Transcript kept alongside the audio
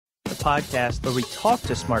podcast where we talk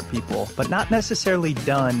to smart people, but not necessarily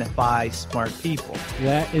done by smart people?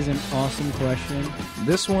 That is an awesome question.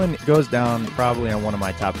 This one goes down probably on one of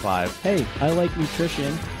my top 5. Hey, I like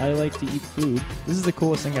nutrition. I like to eat food. This is the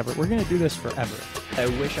coolest thing ever. We're going to do this forever. I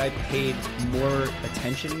wish I paid more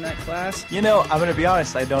attention in that class. You know, I'm going to be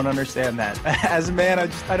honest, I don't understand that. As a man,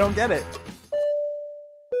 I don't get it.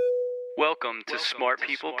 Welcome to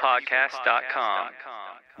smartpeoplepodcast.com.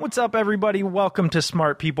 What's up, everybody? Welcome to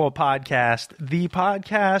Smart People Podcast, the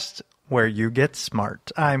podcast where you get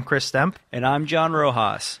smart. I'm Chris Stemp. And I'm John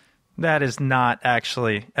Rojas. That is not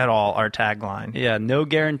actually at all our tagline. Yeah, no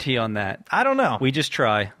guarantee on that. I don't know. We just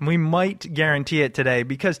try. We might guarantee it today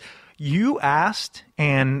because you asked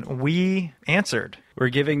and we answered. We're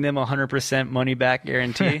giving them 100% money back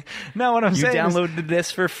guarantee. No, what I'm saying is you downloaded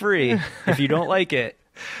this for free. If you don't like it,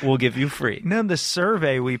 we'll give you free. No, the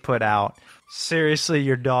survey we put out, seriously,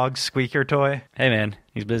 your dog's squeaker toy? Hey, man,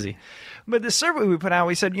 he's busy. But the survey we put out,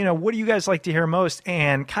 we said, what do you guys like to hear most?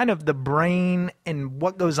 And kind of the brain and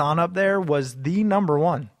what goes on up there was the number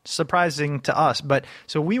one, surprising to us. But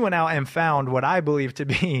so we went out and found what I believe to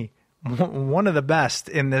be one of the best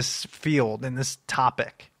in this field, in this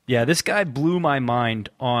topic. Yeah, this guy blew my mind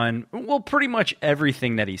on, well, pretty much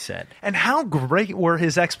everything that he said. And how great were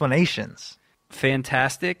his explanations?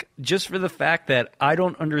 Fantastic, just for the fact that I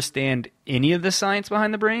don't understand any of the science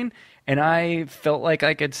behind the brain, and I felt like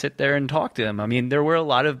I could sit there and talk to him. I mean, there were a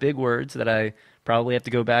lot of big words that I probably have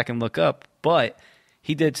to go back and look up, but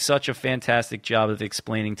he did such a fantastic job of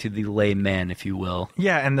explaining to the layman, if you will.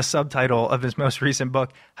 Yeah, and the subtitle of his most recent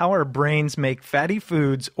book, How Our Brains Make Fatty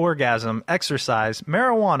Foods, Orgasm, Exercise,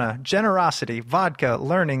 Marijuana, Generosity, Vodka,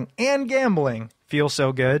 Learning, and Gambling Feel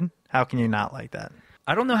So Good. How can you not like that?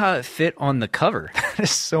 I don't know how it fit on the cover. There's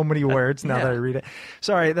so many words now that I read it.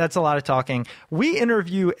 Sorry, that's a lot of talking. We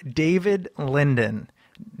interview David Linden.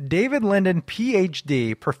 David Linden,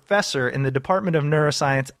 PhD, professor in the Department of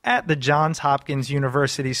Neuroscience at the Johns Hopkins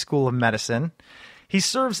University School of Medicine. He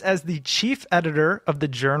serves as the chief editor of the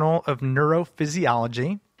Journal of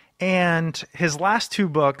Neurophysiology. And his last 2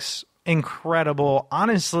 books, incredible.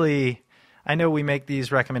 Honestly, I know we make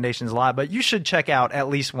these recommendations a lot, but you should check out at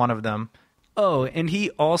least one of them. Oh, and he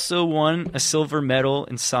also won a silver medal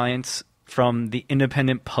in science from the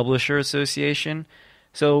Independent Publisher Association.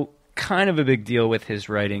 So kind of a big deal with his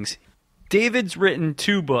writings. David's written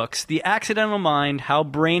 2 books, The Accidental Mind, How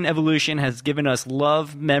Brain Evolution Has Given Us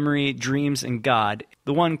Love, Memory, Dreams, and God.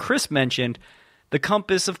 The one Chris mentioned, The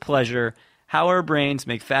Compass of Pleasure, How Our Brains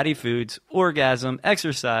Make Fatty Foods, Orgasm,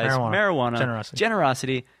 Exercise, Marijuana,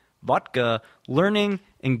 Generosity, Vodka, Learning,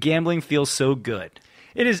 and Gambling Feel So Good.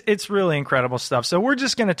 It's really incredible stuff. So we're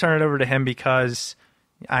just going to turn it over to him because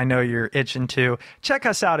I know you're itching to. Check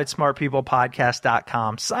us out at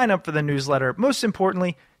smartpeoplepodcast.com. Sign up for the newsletter. Most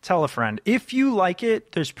importantly, tell a friend. If you like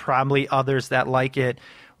it, there's probably others that like it.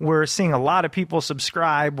 We're seeing a lot of people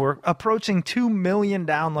subscribe. We're approaching 2 million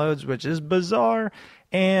downloads, which is bizarre.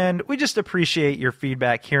 And we just appreciate your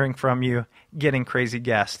feedback, hearing from you, getting crazy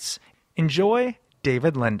guests. Enjoy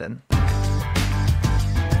David Linden.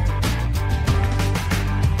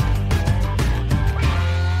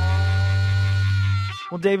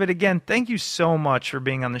 Well, David, again, thank you so much for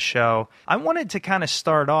being on the show. I wanted to kind of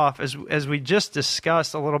start off, as we just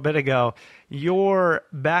discussed a little bit ago, your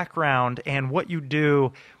background and what you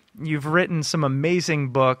do. You've written some amazing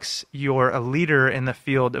books. You're a leader in the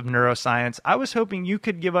field of neuroscience. I was hoping you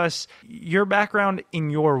could give us your background in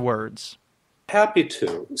your words. Happy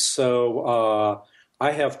to. So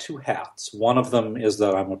I have 2 hats. One of them is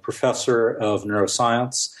that I'm a professor of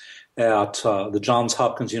neuroscience at the Johns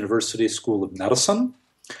Hopkins University School of Medicine,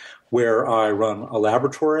 where I run a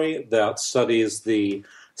laboratory that studies the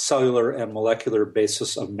cellular and molecular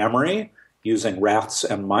basis of memory using rats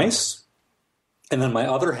and mice. And then my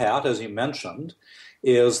other hat, as you mentioned,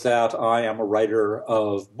 is that I am a writer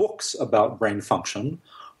of books about brain function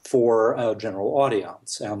for a general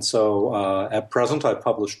audience. And so at present I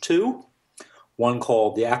publish 2, one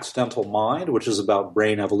called The Accidental Mind, which is about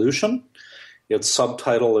brain evolution. Its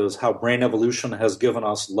subtitle is How Brain Evolution Has Given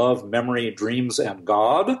Us Love, Memory, Dreams, and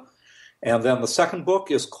God. And then the second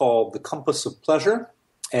book is called The Compass of Pleasure,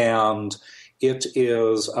 and it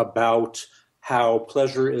is about how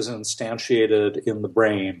pleasure is instantiated in the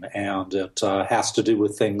brain, and it has to do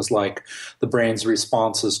with things like the brain's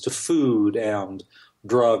responses to food and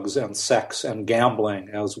drugs and sex and gambling,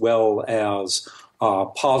 as well as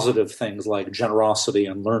positive things like generosity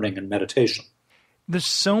and learning and meditation. There's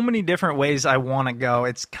so many different ways I want to go.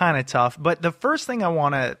 It's kind of tough. But the first thing I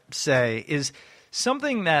want to say is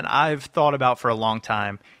something that I've thought about for a long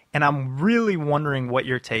time, and I'm really wondering what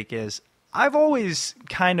your take is. I've always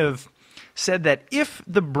kind of said that if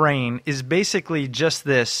the brain is basically just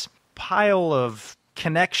this pile of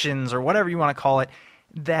connections or whatever you want to call it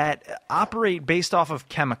that operate based off of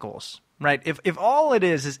chemicals, right? If all it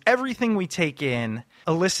is everything we take in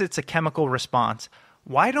elicits a chemical response,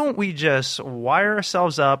 why don't we just wire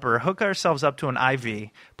ourselves up or hook ourselves up to an IV,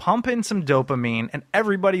 pump in some dopamine, and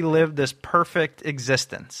everybody live this perfect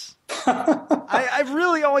existence? I've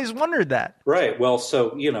really always wondered that. Right. Well, so,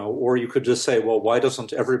 or you could just say, well, why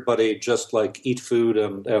doesn't everybody just eat food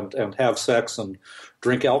and have sex and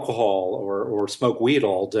drink alcohol or smoke weed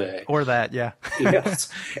all day? Or that, yeah. Yes.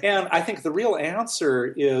 And I think the real answer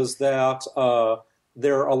is that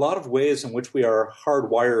there are a lot of ways in which we are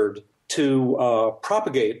hardwired to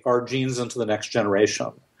propagate our genes into the next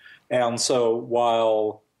generation. And so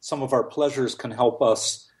while some of our pleasures can help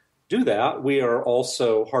us do that, we are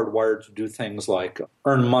also hardwired to do things like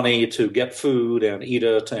earn money to get food and eat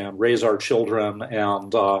it and raise our children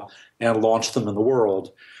and launch them in the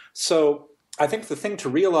world. So I think the thing to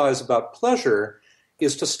realize about pleasure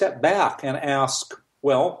is to step back and ask,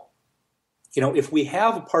 well, if we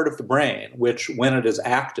have a part of the brain which, when it is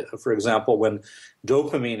active, for example, when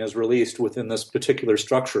dopamine is released within this particular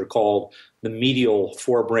structure called the medial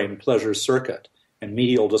forebrain pleasure circuit, and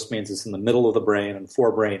medial just means it's in the middle of the brain, and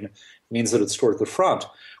forebrain means that it's toward the front.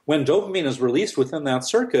 When dopamine is released within that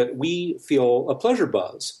circuit, we feel a pleasure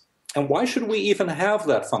buzz. And why should we even have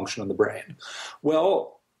that function in the brain?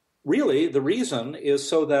 Well, really, the reason is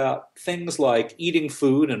so that things like eating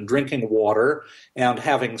food and drinking water and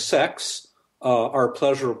having sex are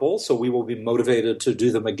pleasurable, so we will be motivated to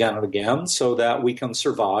do them again and again so that we can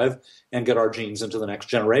survive and get our genes into the next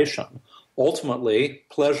generation. Ultimately,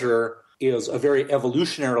 pleasure is a very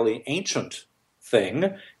evolutionarily ancient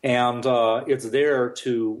thing, and it's there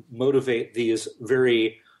to motivate these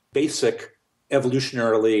very basic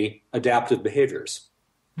evolutionarily adapted behaviors.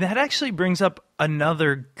 That actually brings up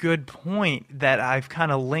another good point that I've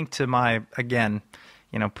kind of linked to my, again,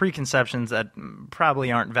 preconceptions that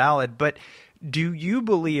probably aren't valid, but do you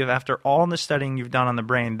believe, after all the studying you've done on the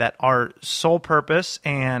brain, that our sole purpose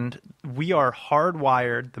and we are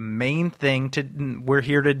hardwired, the main thing we're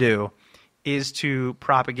here to do is to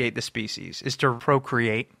propagate the species, is to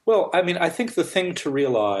procreate? Well, I think the thing to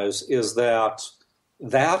realize is that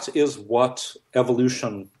is what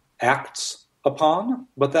evolution acts upon,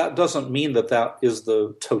 but that doesn't mean that is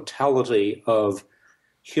the totality of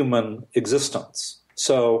human existence.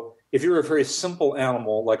 So if you're a very simple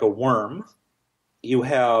animal like a worm, you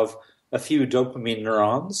have a few dopamine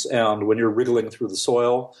neurons, and when you're wriggling through the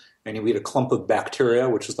soil and you eat a clump of bacteria,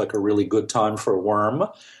 which is like a really good time for a worm,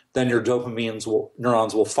 then your neurons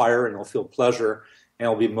will fire and you'll feel pleasure and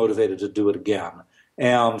you'll be motivated to do it again.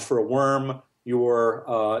 And for a worm,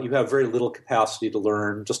 you have very little capacity to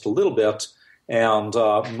learn, just a little bit, and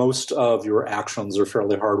most of your actions are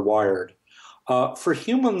fairly hardwired. For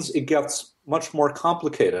humans, it gets much more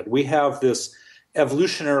complicated. We have this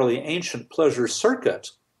evolutionarily ancient pleasure circuit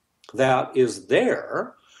that is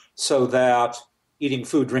there so that eating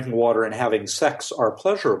food, drinking water, and having sex are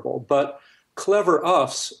pleasurable. But clever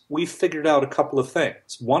us, we figured out a couple of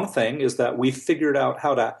things. One thing is that we figured out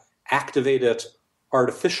how to activate it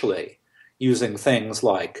artificially using things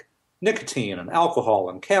like nicotine and alcohol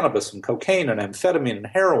and cannabis and cocaine and amphetamine and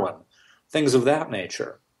heroin, things of that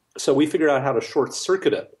nature. So we figured out how to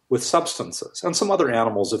short-circuit it with substances. And some other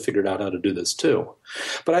animals have figured out how to do this too.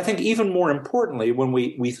 But I think even more importantly, when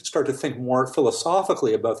we start to think more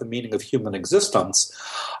philosophically about the meaning of human existence,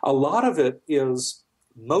 a lot of it is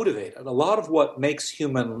motivated. A lot of what makes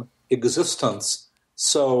human existence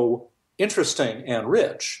so interesting and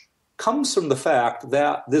rich comes from the fact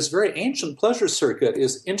that this very ancient pleasure circuit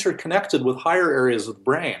is interconnected with higher areas of the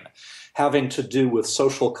brain, having to do with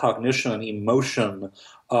social cognition, emotion,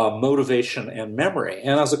 motivation, and memory.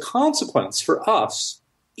 And as a consequence, for us,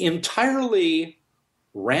 entirely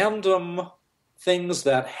random things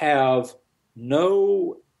that have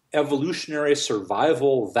no evolutionary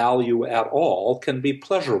survival value at all can be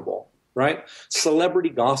pleasurable, right? Celebrity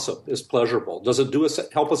gossip is pleasurable. Does it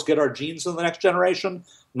help us get our genes in the next generation?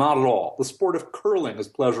 Not at all. The sport of curling is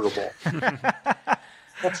pleasurable.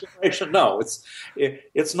 Next generation, no,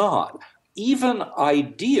 it's not. Even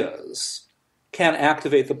ideas can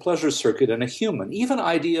activate the pleasure circuit in a human, even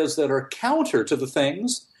ideas that are counter to the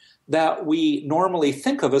things that we normally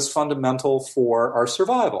think of as fundamental for our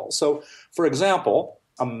survival. So, for example,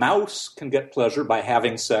 a mouse can get pleasure by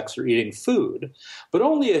having sex or eating food, but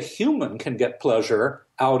only a human can get pleasure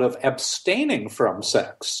out of abstaining from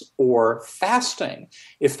sex or fasting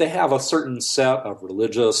if they have a certain set of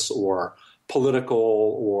religious or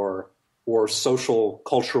political or or social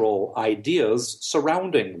cultural ideas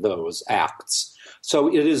surrounding those acts. So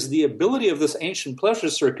it is the ability of this ancient pleasure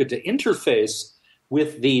circuit to interface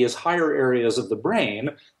with these higher areas of the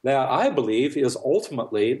brain that I believe is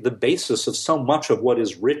ultimately the basis of so much of what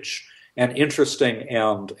is rich and interesting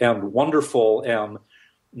and wonderful and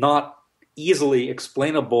not easily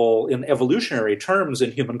explainable in evolutionary terms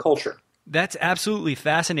in human culture. That's absolutely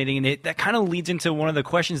fascinating. And that kind of leads into one of the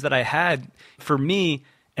questions that I had for me,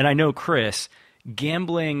 and I know Chris.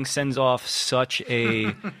 Gambling sends off such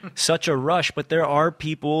a rush, but there are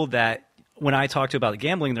people that when I talk to about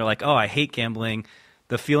gambling, they're like, "Oh, I hate gambling.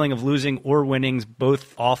 The feeling of losing or winning's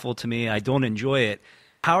both awful to me. I don't enjoy it."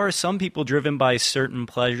 How are some people driven by certain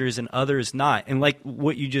pleasures and others not? And like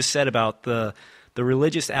what you just said about the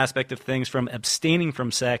religious aspect of things, from abstaining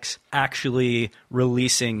from sex actually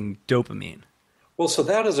releasing dopamine. Well, so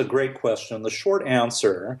that is a great question. The short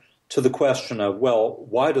answer to the question of, well,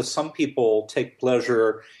 why do some people take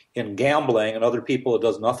pleasure in gambling and other people it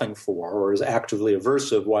does nothing for or is actively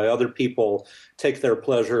aversive, why other people take their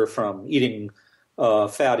pleasure from eating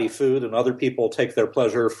fatty food and other people take their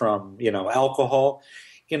pleasure from, alcohol.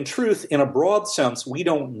 In truth, in a broad sense, we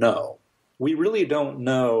don't know. We really don't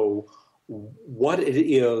know what it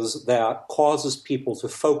is that causes people to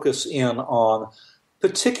focus in on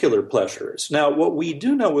particular pleasures. Now, what we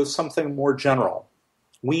do know is something more general.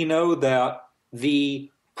 We know that the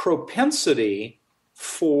propensity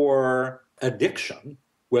for addiction,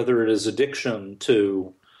 whether it is addiction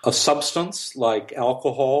to a substance like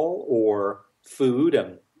alcohol or food,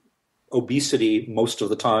 and obesity most of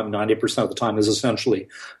the time, 90% of the time, is essentially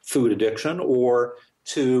food addiction, or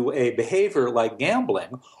to a behavior like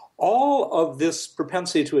gambling, all of this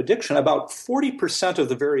propensity to addiction, about 40% of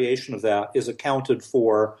the variation of that is accounted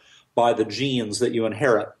for by the genes that you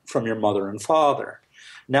inherit from your mother and father.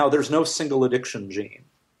 Now, there's no single addiction gene,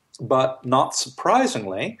 but not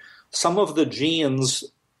surprisingly, some of the genes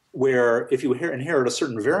where if you inherit a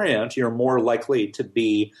certain variant, you're more likely to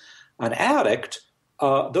be an addict,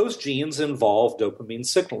 those genes involve dopamine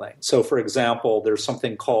signaling. So, for example, there's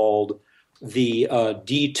something called the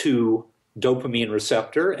D2 dopamine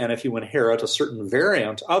receptor, and if you inherit a certain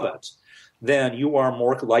variant of it, then you are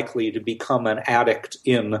more likely to become an addict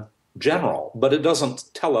in general. But it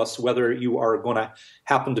doesn't tell us whether you are going to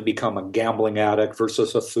happen to become a gambling addict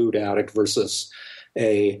versus a food addict versus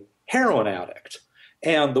a heroin addict.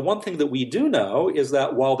 And the one thing that we do know is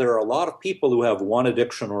that while there are a lot of people who have one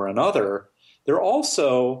addiction or another, there are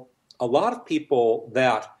also a lot of people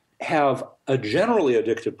that have a generally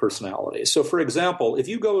addictive personality. So, for example, if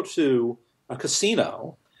you go to a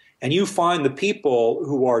casino and you find the people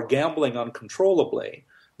who are gambling uncontrollably,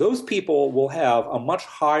 those people will have a much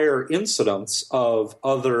higher incidence of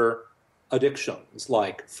other addictions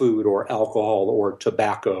like food or alcohol or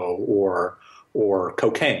tobacco or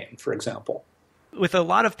cocaine, for example. With a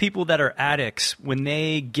lot of people that are addicts, when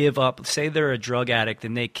they give up, say they're a drug addict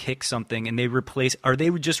and they kick something and are they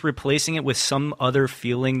just replacing it with some other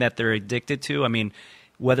feeling that they're addicted to? I mean,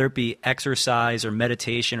 whether it be exercise or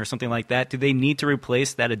meditation or something like that, do they need to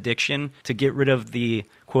replace that addiction to get rid of the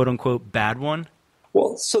quote unquote bad one?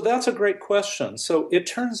 Well, so that's a great question. So it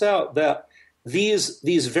turns out that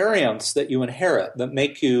these variants that you inherit that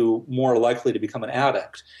make you more likely to become an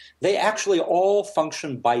addict, they actually all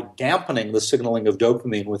function by dampening the signaling of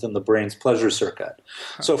dopamine within the brain's pleasure circuit.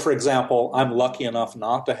 So, for example, I'm lucky enough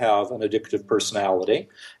not to have an addictive personality,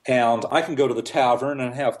 and I can go to the tavern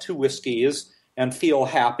and have 2 whiskeys and feel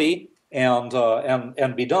happy and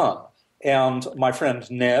be done. And my friend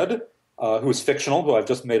Ned, who's fictional, who I've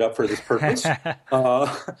just made up for this purpose,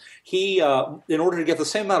 he, in order to get the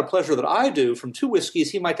same amount of pleasure that I do from 2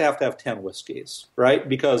 whiskeys, he might have to have 10 whiskeys, right?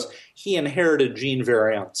 Because he inherited gene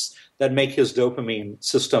variants that make his dopamine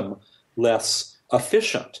system less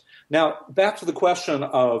efficient. Now, back to the question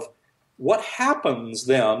of what happens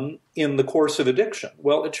then in the course of addiction.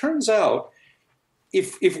 Well, it turns out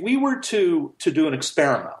if we were to do an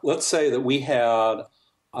experiment, let's say that we had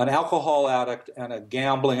an alcohol addict and a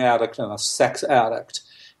gambling addict and a sex addict,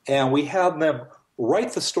 and we had them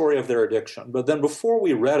write the story of their addiction. But then before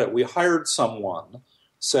we read it, we hired someone,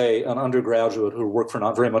 say an undergraduate who worked for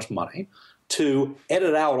not very much money, to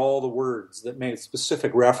edit out all the words that made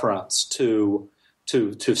specific reference to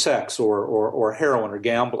sex or heroin or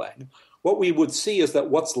gambling. What we would see is that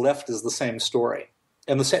what's left is the same story.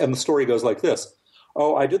 And the story goes like this.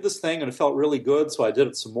 Oh, I did this thing and it felt really good, so I did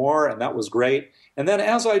it some more, and that was great. And then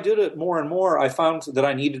as I did it more and more, I found that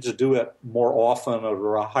I needed to do it more often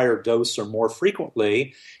or a higher dose or more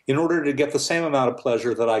frequently in order to get the same amount of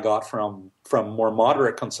pleasure that I got from more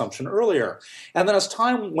moderate consumption earlier. And then as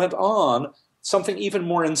time went on, something even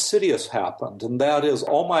more insidious happened, and that is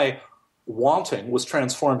all my wanting was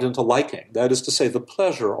transformed into liking. That is to say, the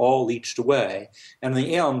pleasure all leached away, and in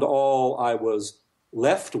the end, all I was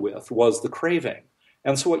left with was the craving.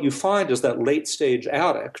 And so what you find is that late-stage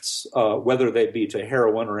addicts, whether they be to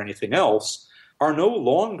heroin or anything else, are no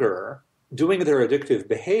longer doing their addictive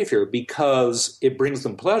behavior because it brings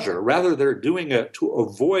them pleasure. Rather, they're doing it to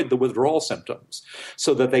avoid the withdrawal symptoms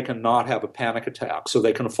so that they can not have a panic attack, so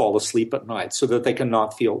they can fall asleep at night, so that they can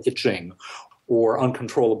not feel itching or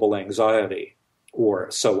uncontrollable anxiety, or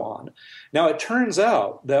so on. Now, it turns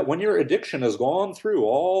out that when your addiction has gone through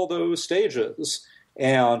all those stages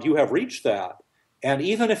and you have reached that, and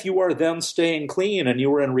even if you are then staying clean and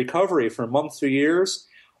you are in recovery for months or years,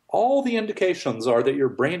 all the indications are that your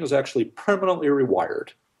brain is actually permanently rewired.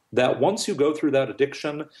 That once you go through that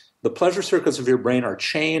addiction, the pleasure circuits of your brain are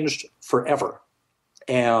changed forever.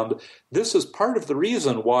 And this is part of the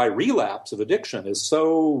reason why relapse of addiction is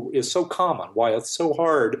so common, why it's so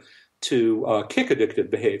hard to kick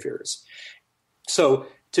addictive behaviors. So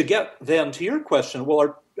to get then to your question,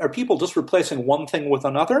 well, are people just replacing one thing with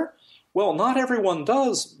another? Well, not everyone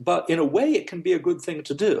does, but in a way it can be a good thing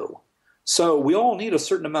to do. So we all need a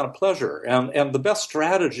certain amount of pleasure, and the best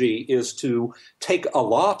strategy is to take a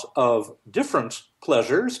lot of different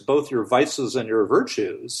pleasures, both your vices and your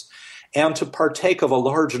virtues, and to partake of a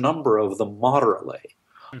large number of them moderately.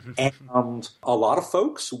 And a lot of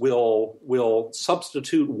folks will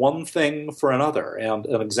substitute one thing for another. And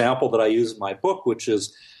an example that I use in my book, which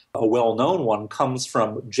is a well-known one, comes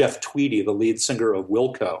from Jeff Tweedy, the lead singer of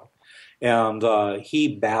Wilco. And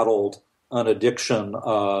he battled an addiction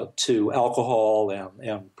to alcohol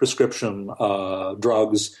and prescription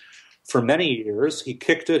drugs for many years. He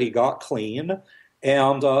kicked it, he got clean,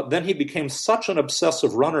 and then he became such an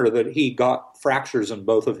obsessive runner that he got fractures in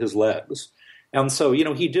both of his legs. And so,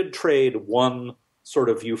 he did trade one sort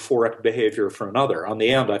of euphoric behavior for another. On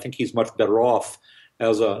the end, I think he's much better off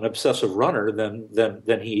as an obsessive runner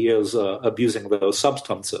than he is abusing those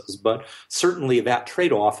substances. But certainly that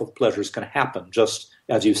trade-off of pleasures can happen, just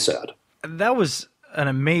as you said. That was an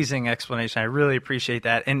amazing explanation. I really appreciate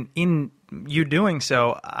that. And in you doing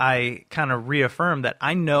so, I kind of reaffirmed that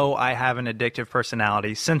I know I have an addictive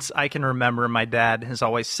personality. Since I can remember, my dad has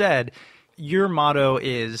always said, your motto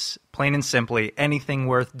is, plain and simply, anything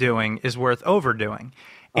worth doing is worth overdoing.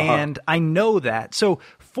 And I know that. So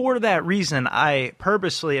for that reason, I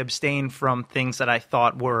purposely abstained from things that I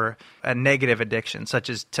thought were a negative addiction, such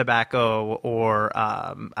as tobacco or,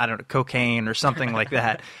 cocaine or something like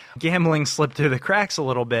that. Gambling slipped through the cracks a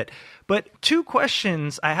little bit. But two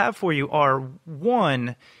questions I have for you are,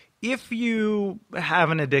 one, if you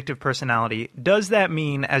have an addictive personality, does that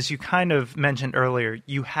mean, as you kind of mentioned earlier,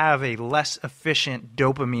 you have a less efficient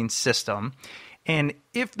dopamine system? And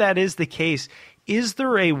if that is the case, is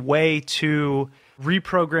there a way to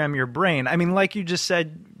reprogram your brain? I mean, like you just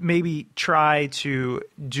said, maybe try to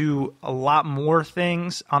do a lot more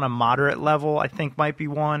things on a moderate level, I think might be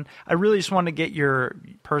one. I really just want to get your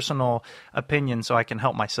personal opinion so I can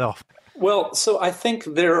help myself. Well, so I think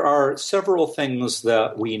there are several things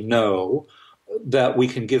that we know that we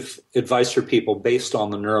can give advice for people based on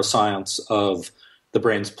the neuroscience of the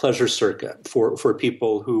brain's pleasure circuit for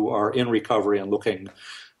people who are in recovery and looking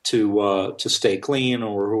to stay clean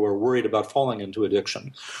or who are worried about falling into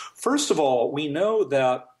addiction. First of all, we know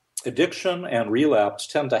that addiction and relapse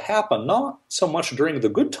tend to happen not so much during the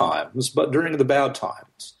good times, but during the bad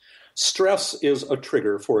times. Stress is a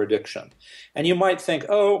trigger for addiction. And you might think,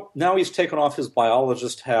 oh, now he's taken off his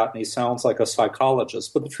biologist hat and he sounds like a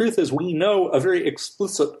psychologist. But the truth is we know a very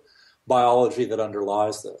explicit biology that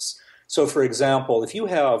underlies this. So, for example, if you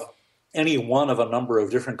have any one of a number of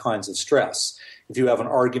different kinds of stress, if you have an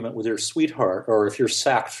argument with your sweetheart, or if you're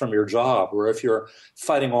sacked from your job, or if you're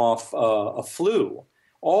fighting off a flu,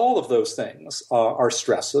 all of those things are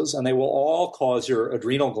stresses, and they will all cause your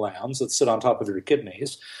adrenal glands that sit on top of your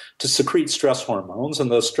kidneys to secrete stress hormones,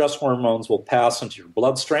 and those stress hormones will pass into your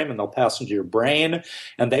bloodstream, and they'll pass into your brain,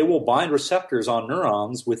 and they will bind receptors on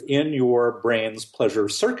neurons within your brain's pleasure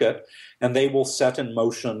circuit, and they will set in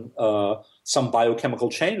motion some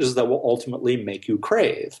biochemical changes that will ultimately make you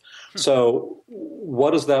crave. So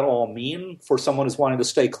what does that all mean for someone who's wanting to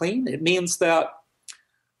stay clean? It means that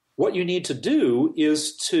what you need to do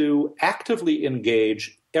is to actively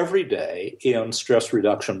engage every day in stress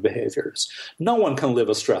reduction behaviors. No one can live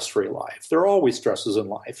a stress-free life. There are always stresses in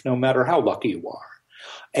life, no matter how lucky you are.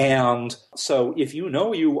 And so if you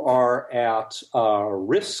know you are at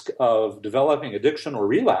risk of developing addiction or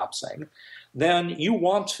relapsing, then you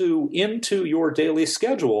want to, into your daily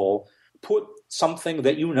schedule, put something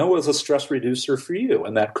that you know is a stress reducer for you.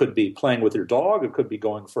 And that could be playing with your dog. It could be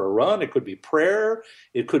going for a run. It could be prayer.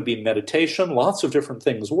 It could be meditation. Lots of different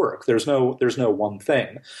things work. There's no one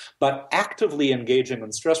thing. But actively engaging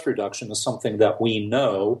in stress reduction is something that we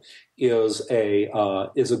know is a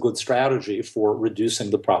good strategy for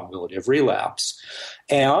reducing the probability of relapse.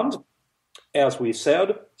 And as we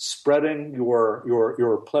said, spreading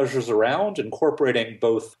your pleasures around, incorporating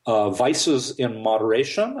both vices in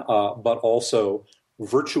moderation, but also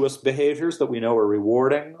virtuous behaviors that we know are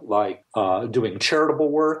rewarding, like doing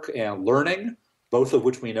charitable work and learning, both of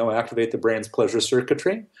which we know activate the brain's pleasure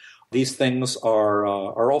circuitry. These things are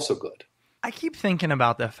also good. I keep thinking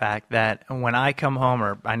about the fact that when I come home,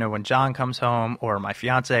 or I know when John comes home, or my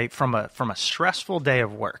fiance from a stressful day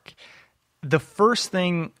of work, the first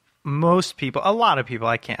thing most people, a lot of people,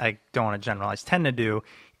 I don't want to generalize, tend to do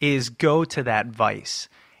is go to that vice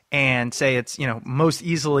and say it's, most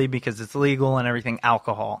easily, because it's legal and everything,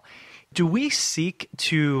 alcohol. Do we seek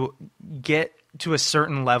to get to a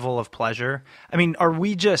certain level of pleasure? I mean, are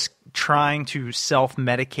we just trying to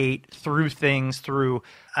self-medicate through things, through,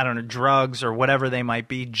 I don't know, drugs or whatever they might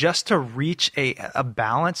be, just to reach a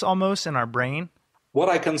balance almost in our brain? What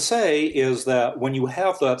I can say is that when you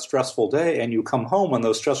have that stressful day and you come home and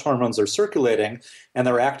those stress hormones are circulating and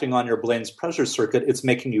they're acting on your brain's pleasure circuit, it's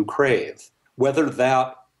making you crave. Whether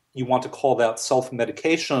that you want to call that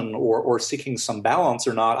self-medication or seeking some balance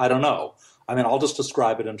or not, I don't know. I mean, I'll just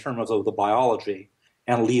describe it in terms of the biology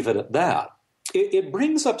and leave it at that. It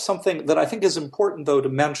brings up something that I think is important, though, to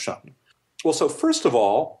mention. Well, so first of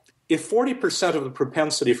all, if 40% of the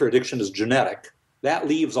propensity for addiction is genetic, that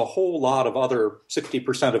leaves a whole lot of other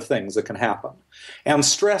 60% of things that can happen. And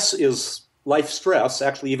stress is life stress,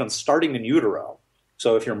 actually even starting in utero.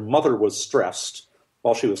 So if your mother was stressed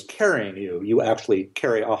while she was carrying you, you actually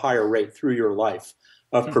carry a higher rate through your life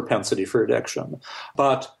of propensity for addiction.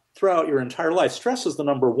 But throughout your entire life, stress is the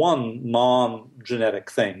number one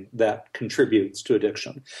non-genetic thing that contributes to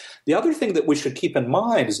addiction. The other thing that we should keep in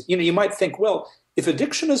mind is, you might think, well, if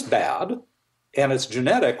addiction is bad, and it's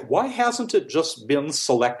genetic, why hasn't it just been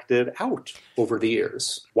selected out over the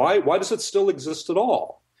years? Why does it still exist at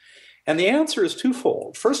all? And the answer is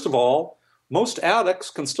twofold. First of all, most addicts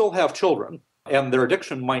can still have children, and their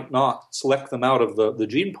addiction might not select them out of the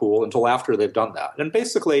gene pool until after they've done that. And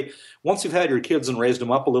basically, once you've had your kids and raised them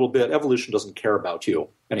up a little bit, evolution doesn't care about you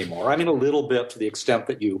anymore. I mean, a little bit to the extent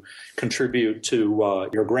that you contribute to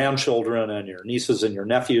your grandchildren and your nieces and your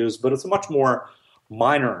nephews, but it's a much more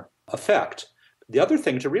minor effect. The other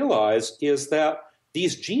thing to realize is that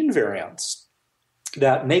these gene variants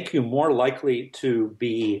that make you more likely to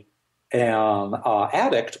be an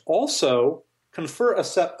addict also confer a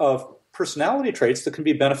set of personality traits that can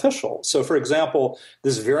be beneficial. So, for example,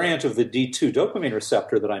 this variant of the D2 dopamine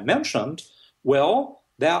receptor that I mentioned, well,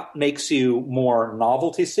 that makes you more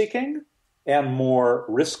novelty-seeking and more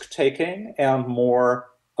risk-taking and more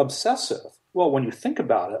obsessive. Well, when you think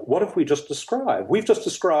about it, what have we just described? We've just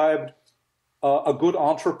described a good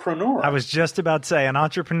entrepreneur. I was just about to say an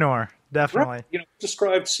entrepreneur, definitely. Right.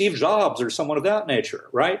 Described Steve Jobs or someone of that nature,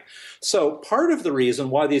 right? So part of the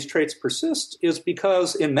reason why these traits persist is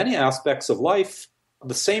because in many aspects of life,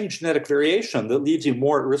 the same genetic variation that leaves you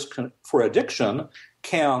more at risk for addiction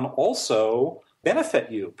can also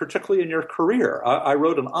benefit you, particularly in your career. I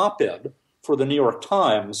wrote an op-ed for the New York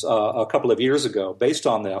Times a couple of years ago based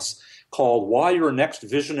on this, called Why Your Next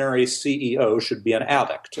Visionary CEO Should Be an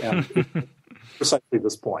Addict. And precisely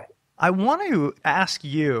this point. I want to ask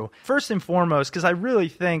you, first and foremost, because I really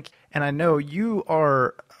think, and I know you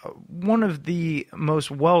are one of the most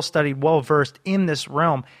well-studied, well-versed in this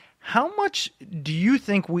realm, how much do you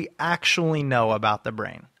think we actually know about the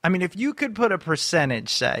brain? I mean, if you could put a percentage,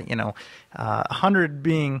 say, 100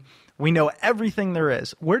 being we know everything there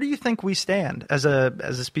is, where do you think we stand as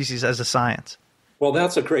a species, as a science? Well,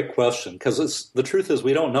 that's a great question, because the truth is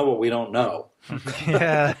we don't know what we don't know.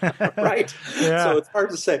 Yeah. Right? Yeah. So it's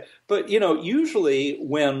hard to say. But, usually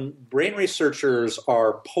when brain researchers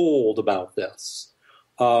are polled about this,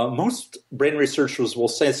 most brain researchers will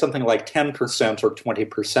say something like 10% or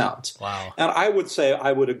 20%. Wow. And I would say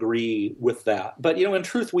I would agree with that. But, in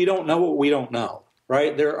truth, we don't know what we don't know,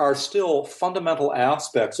 right? There are still fundamental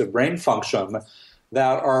aspects of brain function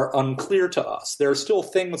that are unclear to us. There are still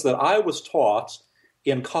things that I was taught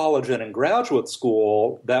in college and in graduate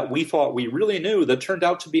school that we thought we really knew that turned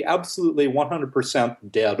out to be absolutely 100%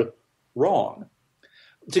 dead wrong.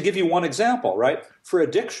 To give you one example, right? For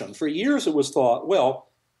addiction, for years it was thought, well,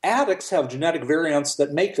 addicts have genetic variants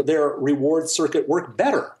that make their reward circuit work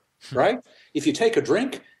better, right? If you take a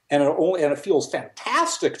drink and it feels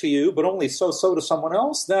fantastic to you, but only so to someone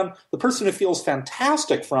else, then the person who feels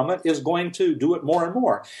fantastic from it is going to do it more and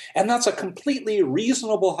more. And that's a completely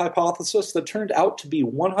reasonable hypothesis that turned out to be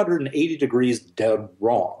 180 degrees dead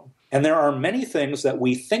wrong. And there are many things that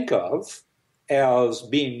we think of as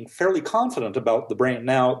being fairly confident about the brain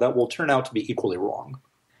now that will turn out to be equally wrong.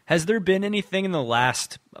 Has there been anything in the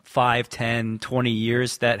last 5, 10, 20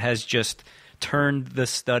 years that has just turned the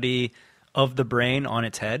study of the brain on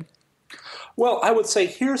its head? Well, I would say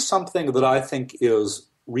here's something that I think is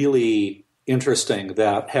really interesting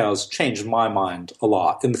that has changed my mind a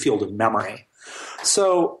lot in the field of memory.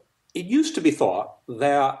 So it used to be thought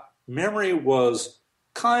that memory was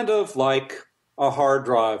kind of like a hard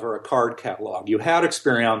drive or a card catalog. You had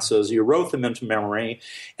experiences, you wrote them into memory,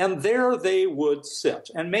 and there they would sit.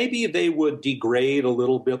 And maybe they would degrade a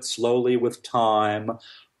little bit slowly with time,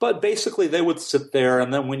 but basically they would sit there,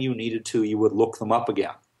 and then when you needed to, you would look them up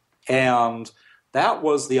again. And that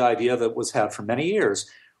was the idea that was had for many years.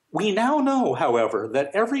 We now know, however, that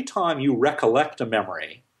every time you recollect a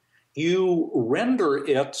memory, you render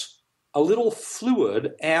it a little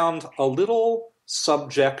fluid and a little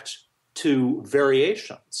subject to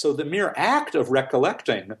variation. So the mere act of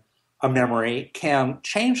recollecting a memory can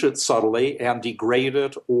change it subtly and degrade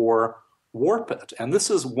it or warp it. And this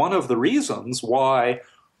is one of the reasons why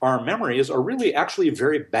our memories are really actually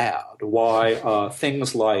very bad, why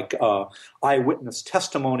things like eyewitness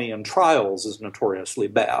testimony in trials is notoriously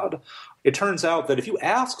bad. It turns out that if you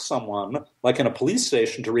ask someone, like in a police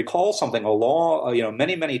station, to recall something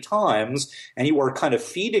many, many times, and you are kind of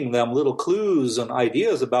feeding them little clues and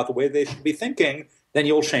ideas about the way they should be thinking, then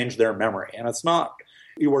you'll change their memory. And it's not,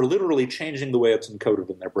 you are literally changing the way it's encoded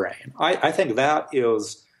in their brain. I think that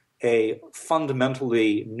is a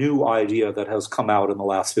fundamentally new idea that has come out in the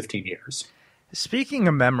last 15 years. Speaking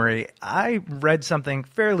of memory, I read something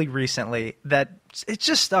fairly recently that it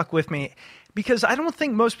just stuck with me because I don't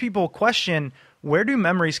think most people question, where do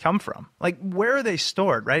memories come from? Like, where are they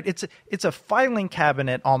stored, right? It's a filing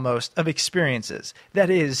cabinet almost of experiences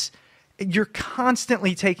that is, you're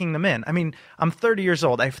constantly taking them in. I mean, I'm 30 years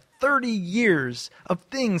old. I have 30 years of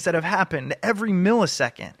things that have happened every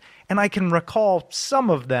millisecond, and I can recall some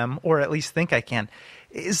of them, or at least think I can.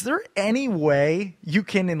 Is there any way you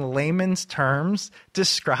can, in layman's terms,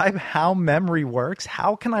 describe how memory works?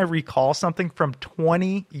 How can I recall something from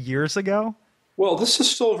 20 years ago? Well, this is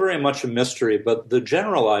still very much a mystery, but the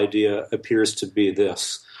general idea appears to be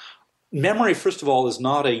this. Memory, first of all, is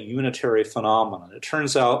not a unitary phenomenon. It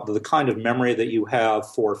turns out that the kind of memory that you have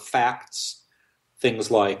for facts, things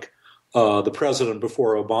like the president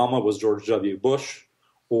before Obama was George W. Bush,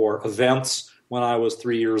 or events. When I was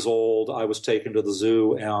 3 years old, I was taken to the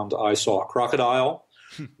zoo and I saw a crocodile.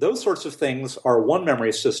 Those sorts of things are one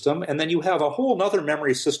memory system, and then you have a whole other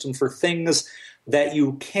memory system for things that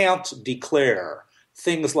you can't declare,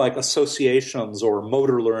 things like associations or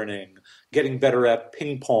motor learning, getting better at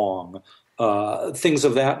ping pong, things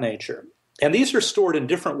of that nature. And these are stored in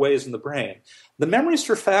different ways in the brain. The memories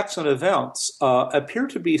for facts and events appear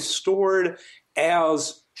to be stored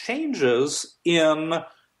as changes in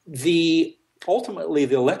ultimately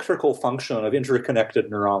the electrical function of interconnected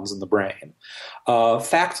neurons in the brain.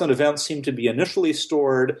 Facts and events seem to be initially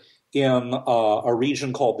stored in a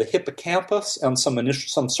region called the hippocampus and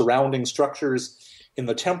some surrounding structures in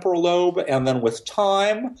the temporal lobe, and then with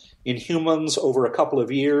time, in humans over a couple of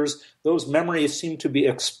years, those memories seem to be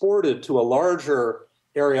exported to a larger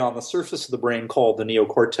area on the surface of the brain called the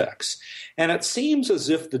neocortex. And it seems as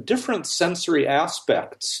if the different sensory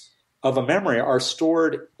aspects of a memory are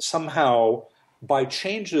stored somehow by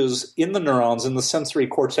changes in the neurons in the sensory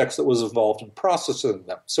cortex that was involved in processing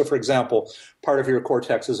them. So, for example, part of your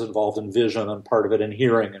cortex is involved in vision, and part of it in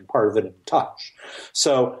hearing, and part of it in touch.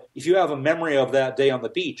 So if you have a memory of that day on the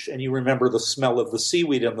beach, and you remember the smell of the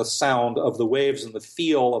seaweed and the sound of the waves and the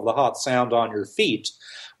feel of the hot sand on your feet,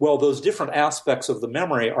 well, those different aspects of the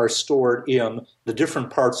memory are stored in the different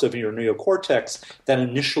parts of your neocortex that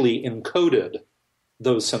initially encoded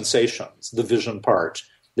those sensations, the vision part,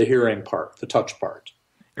 the hearing part, the touch part.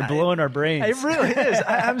 You're blowing our brains. It really is.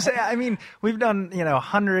 I'm saying. I mean, we've done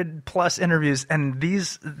 100+ interviews, and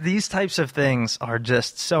these types of things are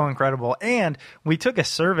just so incredible. And we took a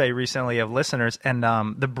survey recently of listeners, and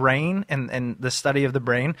the brain and the study of the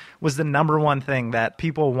brain was the number one thing that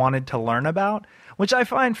people wanted to learn about, which I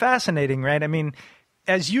find fascinating. Right? I mean,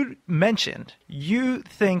 as you mentioned, you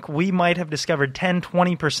think we might have discovered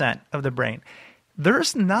 10-20% of the brain.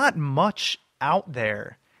 There's not much out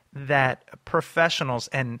there that professionals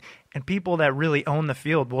and people that really own the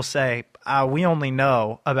field will say, we only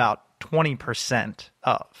know about 20%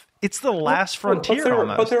 of. It's the last frontier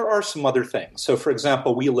almost. But there are some other things. So, for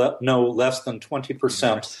example, we know less than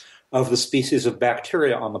 20% of the species of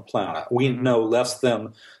bacteria on the planet. We know less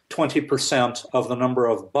than 20% of the number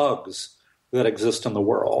of bugs that exist in the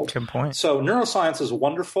world. Good point. So neuroscience is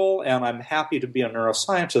wonderful, and I'm happy to be a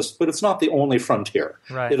neuroscientist, but it's not the only frontier.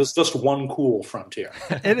 Right. It is just one cool frontier.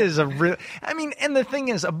 It is a real, I mean, and the thing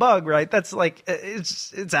is, a bug, right? That's like,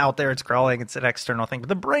 it's out there, it's crawling, it's an external thing. But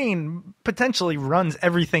the brain potentially runs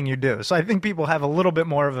everything you do. So I think people have a little bit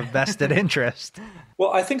more of a vested interest.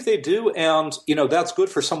 Well, I think they do, and that's good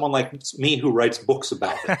for someone like me who writes books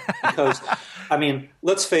about it. Because, I mean,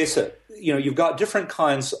 let's face it, you've got different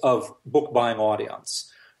kinds of book-buying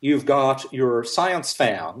audience. You've got your science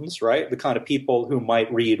fans, right? The kind of people who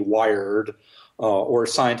might read Wired or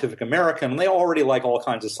Scientific American, and they already like all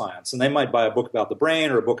kinds of science. And they might buy a book about the brain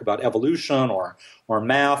or a book about evolution or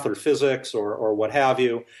math or physics or what have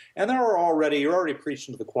you. And you're already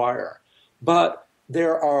preaching to the choir. But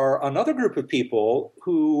there are another group of people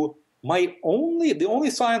who the only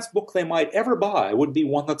science book they might ever buy would be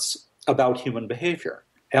one that's about human behavior.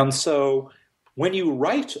 And so when you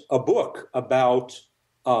write a book about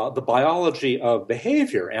the biology of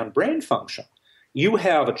behavior and brain function, you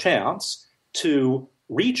have a chance to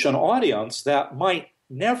reach an audience that might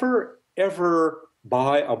never, ever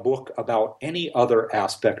buy a book about any other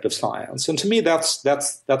aspect of science. And to me, that's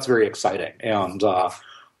very exciting. And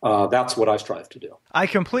that's what I strive to do. I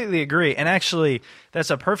completely agree. And actually, that's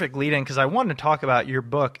a perfect lead-in because I wanted to talk about your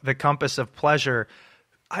book, The Compass of Pleasure.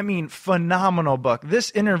 I mean, phenomenal book. This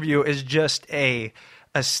interview is just a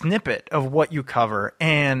snippet of what you cover.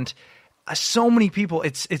 And so many people,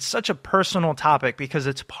 it's such a personal topic because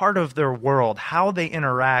it's part of their world, how they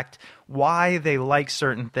interact, why they like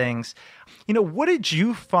certain things. What did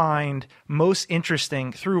you find most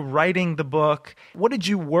interesting through writing the book? What did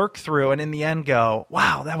you work through and in the end go,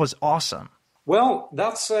 wow, that was awesome? Well,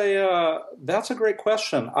 that's a great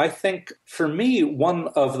question. I think for me, one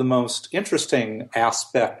of the most interesting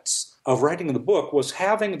aspects of writing the book was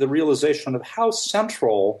having the realization of how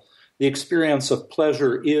central the experience of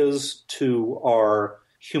pleasure is to our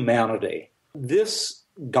humanity. This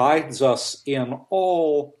guides us in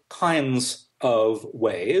all kinds of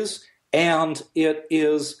ways, and it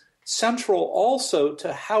is central also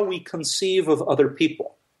to how we conceive of other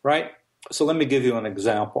people, right? So let me give you an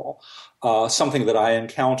example, something that I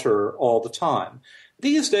encounter all the time.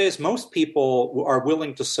 These days, most people are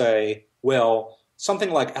willing to say, well,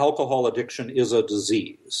 something like alcohol addiction is a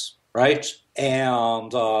disease, right?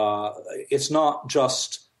 And it's not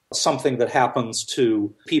just something that happens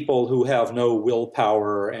to people who have no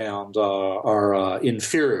willpower and are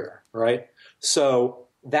inferior, right? So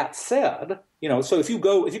that said, so if you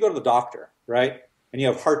go to the doctor, right, and you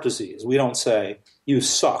have heart disease, we don't say, you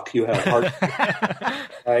suck, you have heart disease,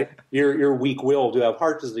 right? You're weak-willed, you have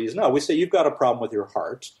heart disease. No, we say you've got a problem with your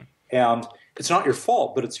heart, and it's not your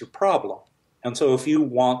fault, but it's your problem. And so if you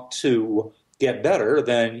want to get better,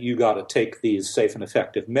 then you got to take these safe and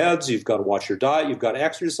effective meds, you've got to watch your diet, you've got to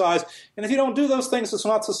exercise, and if you don't do those things, it's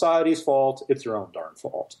not society's fault, it's your own darn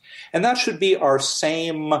fault. And that should be our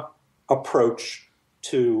same approach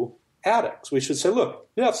to addicts. We should say, look,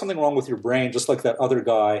 you have something wrong with your brain just like that other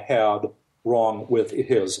guy had wrong with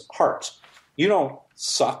his heart. You don't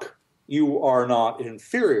suck. You are not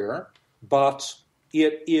inferior, but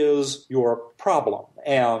it is your problem.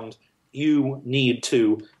 And you need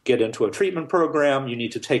to get into a treatment program. You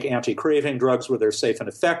need to take anti-craving drugs where they're safe and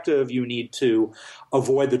effective. You need to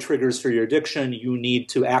avoid the triggers for your addiction. You need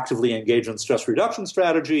to actively engage in stress reduction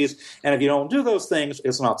strategies. And if you don't do those things,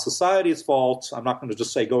 it's not society's fault. I'm not going to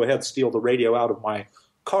just say, go ahead, steal the radio out of my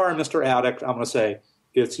car, Mr. Addict. I'm going to say,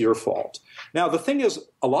 it's your fault. Now, the thing is,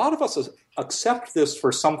 a lot of us accept this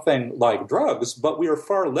for something like drugs, but we are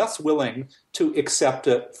far less willing to accept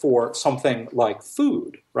it for something like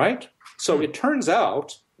food, right? So it turns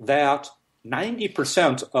out that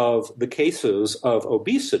 90% of the cases of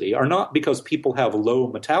obesity are not because people have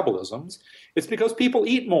low metabolisms. It's because people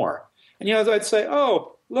eat more. And, I'd say,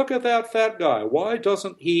 oh, look at that fat guy. Why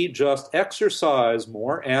doesn't he just exercise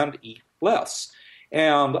more and eat less?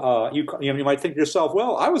 And you might think to yourself,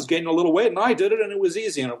 well, I was gaining a little weight and I did it and it was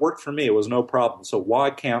easy and it worked for me. It was no problem. So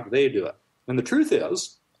why can't they do it? And the truth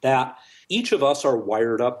is that each of us are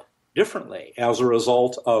wired up differently as a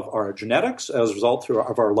result of our genetics, as a result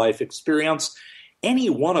of our life experience. Any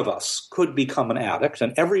one of us could become an addict,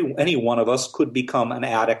 and any one of us could become an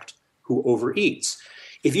addict who overeats.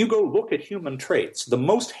 If you go look at human traits, the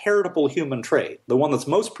most heritable human trait, the one that's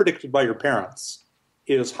most predicted by your parents,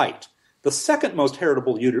 is height. The second most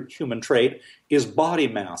heritable human trait is body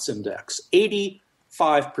mass index. 80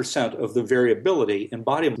 5% of the variability in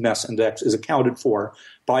body mass index is accounted for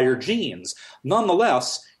by your genes.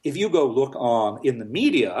 Nonetheless, if you go look in the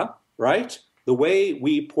media, right, the way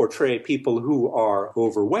we portray people who are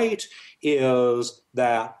overweight is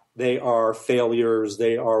that they are failures,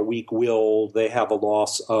 they are weak-willed, they have a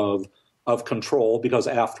loss of control, because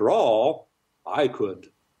after all, I could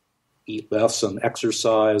eat less and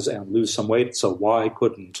exercise and lose some weight, so why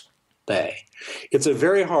couldn't they? It's a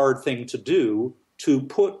very hard thing to do, to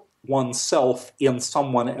put oneself in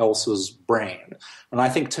someone else's brain. And I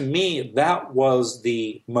think, to me, that was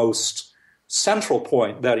the most central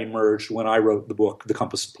point that emerged when I wrote the book, The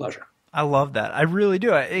Compass of Pleasure. I love that. I really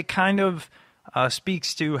do. It kind of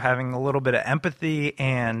speaks to having a little bit of empathy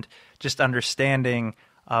and just understanding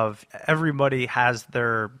of everybody has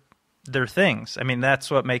their things. I mean,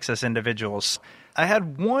 that's what makes us individuals. I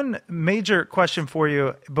had one major question for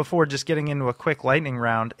you before just getting into a quick lightning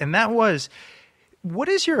round, and that was, what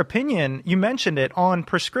is your opinion, you mentioned it, on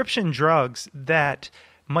prescription drugs that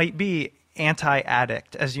might be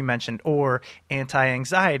anti-addict, as you mentioned, or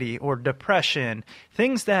anti-anxiety or depression,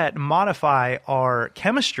 things that modify our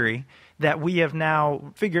chemistry that we have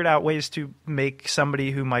now figured out ways to make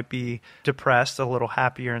somebody who might be depressed a little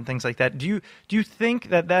happier and things like that. Do you think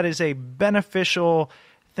that that is a beneficial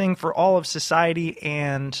thing for all of society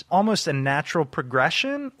and almost a natural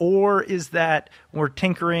progression, or is that we're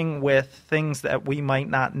tinkering with things that we might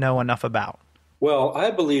not know enough about? Well, I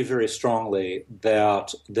believe very strongly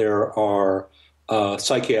that there are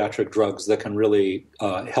psychiatric drugs that can really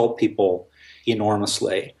help people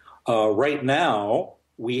enormously. Right now,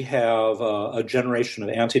 we have a generation of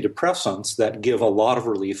antidepressants that give a lot of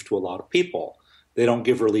relief to a lot of people. They don't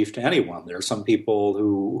give relief to anyone. There are some people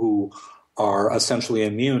who are essentially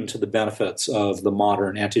immune to the benefits of the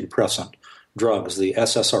modern antidepressant drugs, the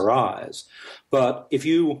SSRIs. But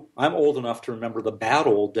I'm old enough to remember the bad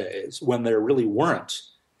old days when there really weren't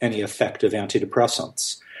any effective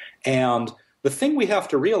antidepressants. And the thing we have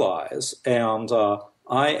to realize, and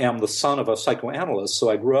I am the son of a psychoanalyst, so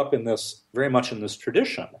I grew up very much in this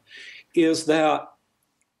tradition, is that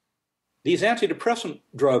these antidepressant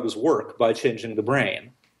drugs work by changing the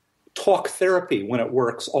brain. Talk therapy, when it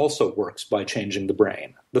works, also works by changing the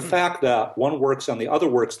brain. The fact that one works and the other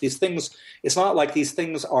works, these things, it's not like these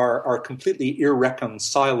things are completely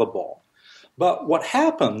irreconcilable. But what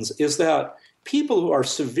happens is that people who are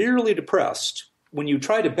severely depressed, when you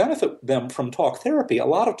try to benefit them from talk therapy, a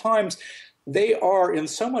lot of times they are in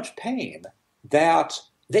so much pain that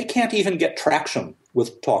they can't even get traction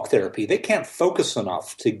with talk therapy. They can't focus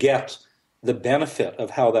enough to get the benefit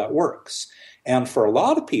of how that works. And for a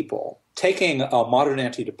lot of people, taking a modern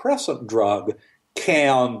antidepressant drug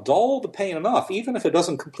can dull the pain enough, even if it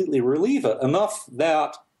doesn't completely relieve it, enough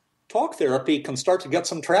that talk therapy can start to get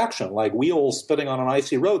some traction. Like wheels spinning on an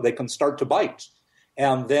icy road, they can start to bite.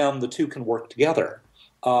 And then the two can work together.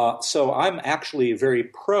 So I'm actually very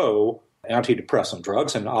pro antidepressant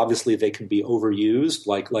drugs, and obviously they can be overused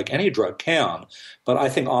like any drug can. But I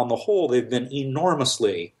think on the whole, they've been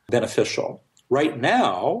enormously beneficial. Right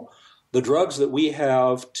now, the drugs that we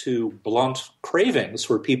have to blunt cravings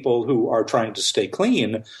for people who are trying to stay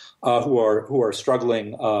clean, who are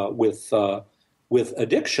struggling with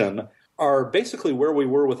addiction, are basically where we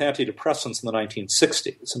were with antidepressants in the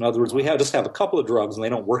 1960s. In other words, we just have a couple of drugs and they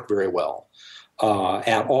don't work very well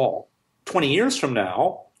at all. 20 years from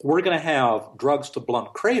now, we're going to have drugs to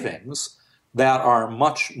blunt cravings that are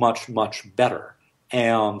much, much, much better.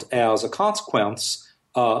 And as a consequence,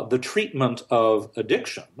 the treatment of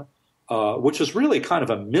addiction, which is really kind of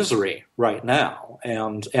a misery right now.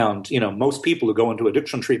 And most people who go into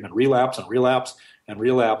addiction treatment relapse and relapse and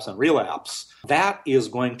relapse and relapse. That is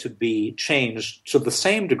going to be changed to the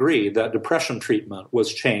same degree that depression treatment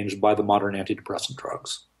was changed by the modern antidepressant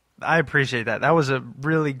drugs. I appreciate that. That was a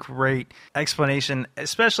really great explanation,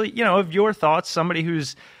 especially, of your thoughts, somebody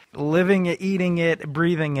who's living it, eating it,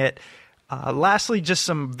 breathing it. Lastly, just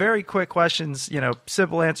some very quick questions,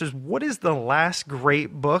 simple answers. What is the last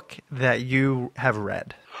great book that you have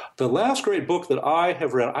read? The last great book that I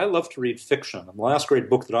have read, I love to read fiction. And the last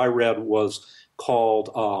great book that I read was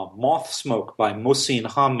called Moth Smoke by Mohsin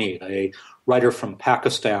Hamid, a writer from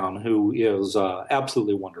Pakistan who is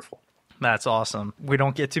absolutely wonderful. That's awesome. We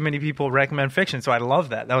don't get too many people recommend fiction, so I love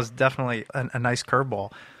that. That was definitely a nice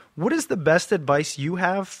curveball. What is the best advice you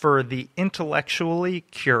have for the intellectually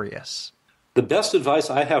curious? The best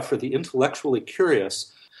advice I have for the intellectually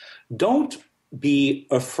curious, don't be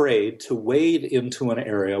afraid to wade into an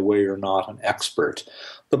area where you're not an expert.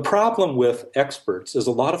 The problem with experts is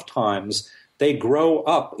a lot of times they grow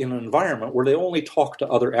up in an environment where they only talk to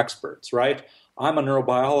other experts, right? I'm a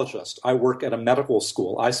neurobiologist. I work at a medical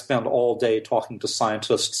school. I spend all day talking to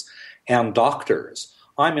scientists and doctors.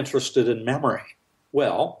 I'm interested in memory.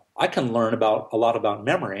 Well, I can learn a lot about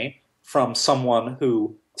memory from someone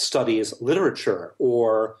who studies literature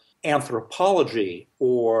or anthropology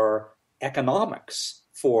or economics,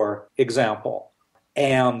 for example.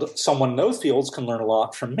 And someone in those fields can learn a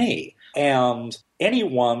lot from me. And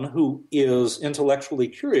anyone who is intellectually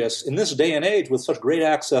curious in this day and age with such great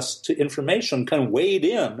access to information can wade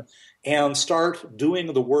in and start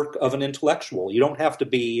doing the work of an intellectual. You don't have to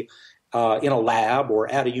be in a lab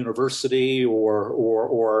or at a university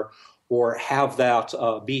or have that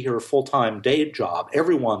be your full-time day job.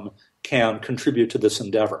 Everyone can contribute to this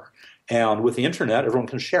endeavor. And with the internet, everyone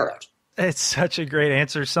can share it. It's such a great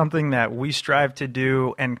answer, something that we strive to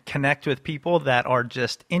do and connect with people that are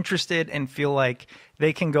just interested and feel like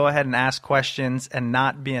they can go ahead and ask questions and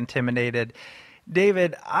not be intimidated.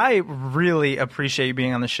 David, I really appreciate you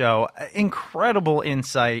being on the show. Incredible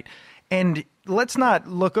insight. And let's not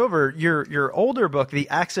look over your older book, The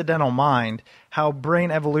Accidental Mind, How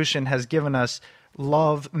Brain Evolution Has Given Us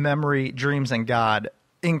Love, Memory, Dreams, and God.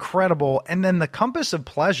 Incredible. And then The Compass of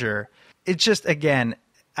Pleasure. It's just, again,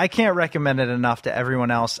 I can't recommend it enough to everyone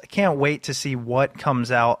else. I can't wait to see what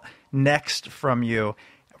comes out next from you.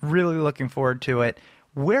 Really looking forward to it.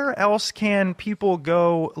 Where else can people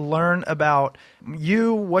go learn about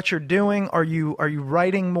you, what you're doing? Are you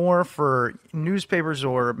writing more for newspapers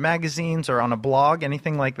or magazines or on a blog,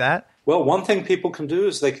 anything like that? Well, one thing people can do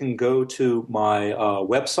is they can go to my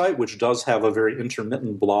website, which does have a very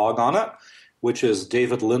intermittent blog on it, which is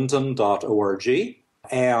davidlinden.org.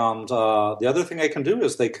 And the other thing they can do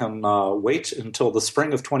is they can wait until the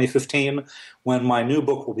spring of 2015 when my new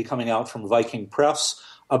book will be coming out from Viking Press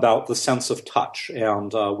about the sense of touch.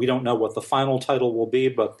 And we don't know what the final title will be,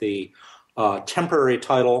 but the temporary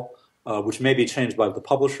title, which may be changed by the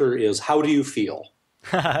publisher, is How Do You Feel?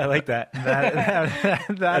 I like that.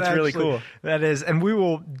 That's really cool. That is. And we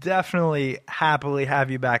will definitely happily have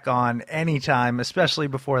you back on anytime, especially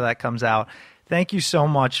before that comes out. Thank you so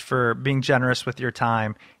much for being generous with your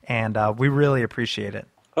time, and we really appreciate it.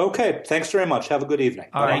 Okay. Thanks very much. Have a good evening.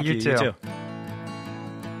 All right, you too.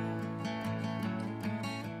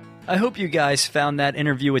 I hope you guys found that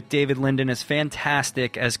interview with David Linden as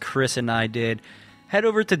fantastic as Chris and I did. Head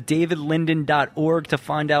over to davidlinden.org to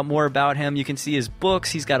find out more about him. You can see his books.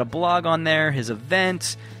 He's got a blog on there, his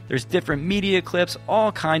events. There's different media clips,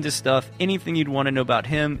 all kinds of stuff. Anything you'd want to know about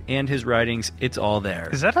him and his writings, it's all there.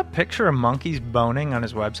 Is that a picture of monkeys boning on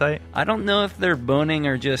his website? I don't know if they're boning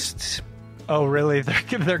or just... Oh, really?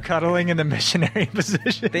 They're cuddling in the missionary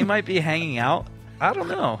position? They might be hanging out. I don't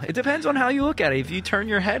know. It depends on how you look at it. If you turn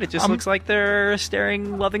your head, it just looks like they're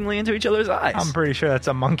staring lovingly into each other's eyes. I'm pretty sure that's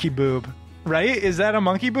a monkey boob. Right? Is that a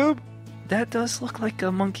monkey boob? That does look like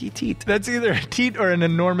a monkey teat. That's either a teat or an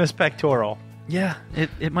enormous pectoral. Yeah,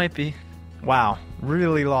 it might be. Wow.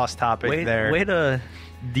 Really lost topic there. Way to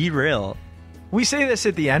derail. We say this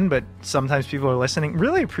at the end, but sometimes people are listening.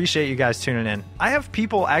 Really appreciate you guys tuning in. I have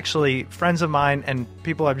people, actually, friends of mine and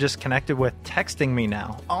people I've just connected with, texting me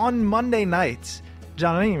now on Monday nights.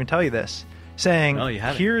 John, I didn't even tell you this. Saying,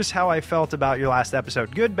 here's how I felt about your last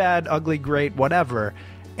episode. Good, bad, ugly, great, whatever.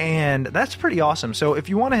 And that's pretty awesome. So if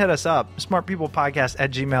you want to hit us up,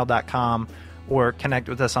 smartpeoplepodcast@gmail.com, or connect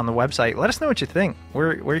with us on the website, let us know what you think.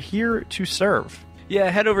 We're here to serve. Yeah,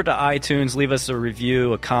 head over to iTunes, leave us a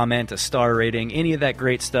review, a comment, a star rating, any of that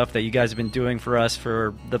great stuff that you guys have been doing for us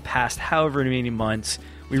for the past however many months.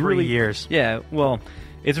 3 years. Yeah, well,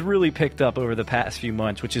 it's really picked up over the past few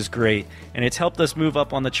months, which is great. And it's helped us move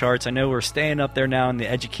up on the charts. I know we're staying up there now in the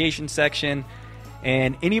education section.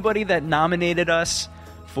 And anybody that nominated us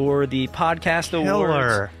for the podcast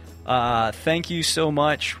awards, thank you so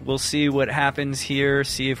much. We'll see what happens here,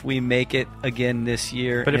 see if we make it again this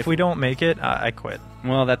year. But if we don't make it, I quit.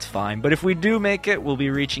 Well, that's fine. But if we do make it, we'll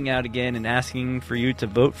be reaching out again and asking for you to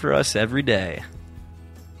vote for us every day.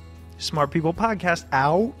 Smart People Podcast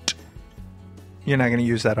out. You're not going to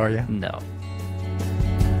use that, are you? No.